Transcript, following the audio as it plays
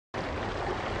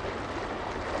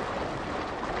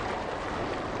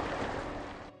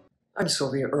I'm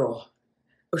Sylvia Earle,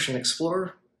 ocean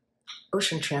explorer,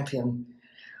 ocean champion.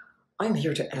 I'm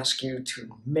here to ask you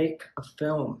to make a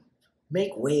film,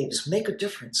 make waves, make a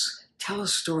difference, tell a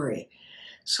story,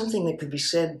 something that could be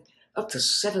said up to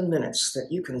 7 minutes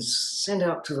that you can send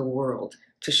out to the world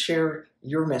to share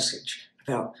your message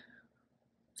about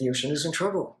the ocean is in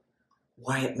trouble,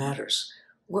 why it matters,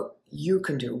 what you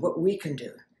can do, what we can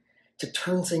do to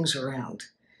turn things around.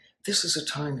 This is a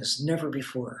time as never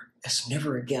before, as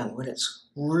never again, when it's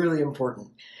really important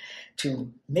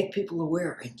to make people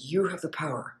aware, and you have the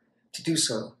power to do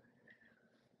so.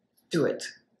 Do it.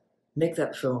 Make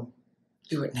that film.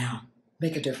 Do it now.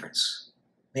 Make a difference.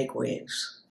 Make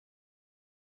waves.